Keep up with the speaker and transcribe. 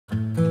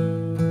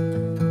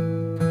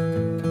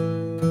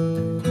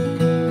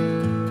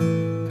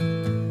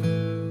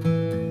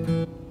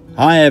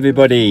Hi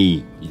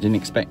everybody! You didn't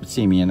expect to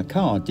see me in a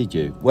car, did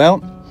you?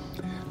 Well,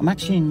 I'm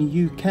actually in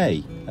the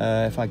UK.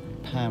 If I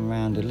pan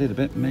around a little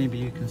bit, maybe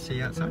you can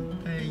see outside.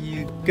 There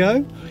you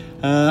go.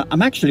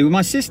 I'm actually with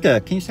my sister.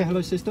 Can you say hello,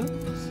 sister?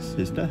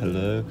 Sister,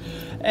 hello.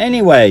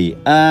 Anyway,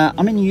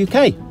 I'm in the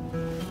UK.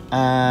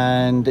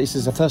 And this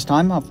is the first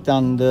time I've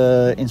done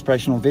the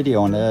inspirational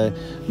video on a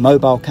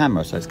mobile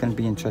camera, so it's going to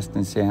be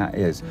interesting to see how it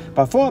is.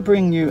 But before I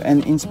bring you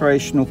an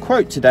inspirational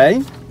quote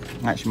today,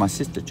 actually my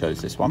sister chose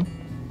this one.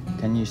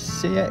 Can you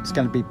see it? It's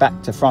going to be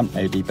back to front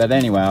maybe, but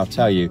anyway, I'll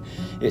tell you.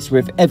 It's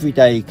with every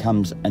day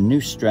comes a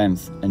new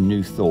strength and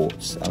new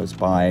thoughts. That was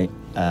by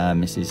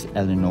Mrs.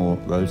 Eleanor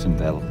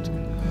Roosevelt.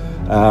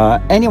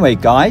 Anyway,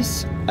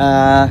 guys,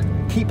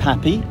 keep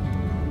happy,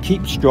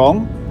 keep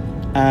strong,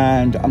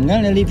 and I'm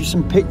going to leave you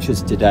some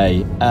pictures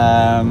today.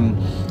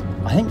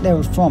 I think they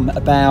were from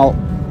about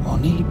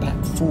nearly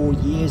back 4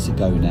 years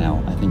ago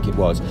now, I think it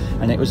was,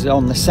 and it was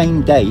on the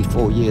same day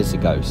 4 years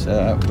ago,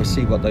 so we'll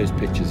see what those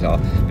pictures are.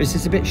 This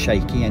is a bit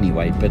shaky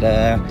anyway, but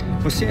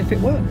we'll see if it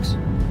works.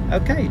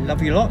 Okay,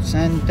 love you lots,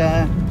 and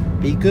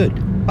be good.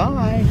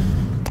 Bye.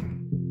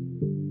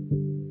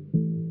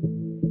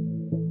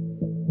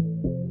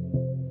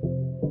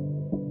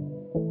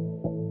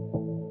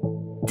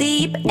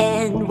 Deep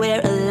end,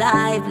 we're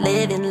alive,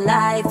 living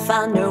life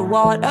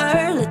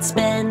underwater. Let's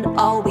spend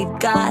all we've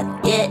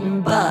got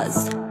getting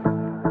buzzed.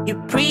 You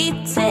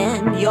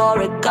pretend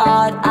you're a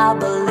god, I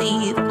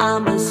believe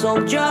I'm a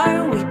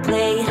soldier. We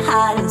play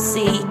hide and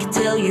seek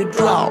till you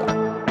draw.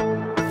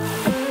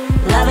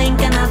 Love ain't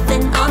got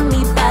nothing on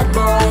me, bad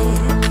boy.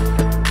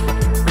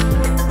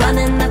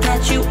 Running, I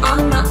catch you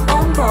on my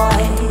own,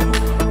 boy.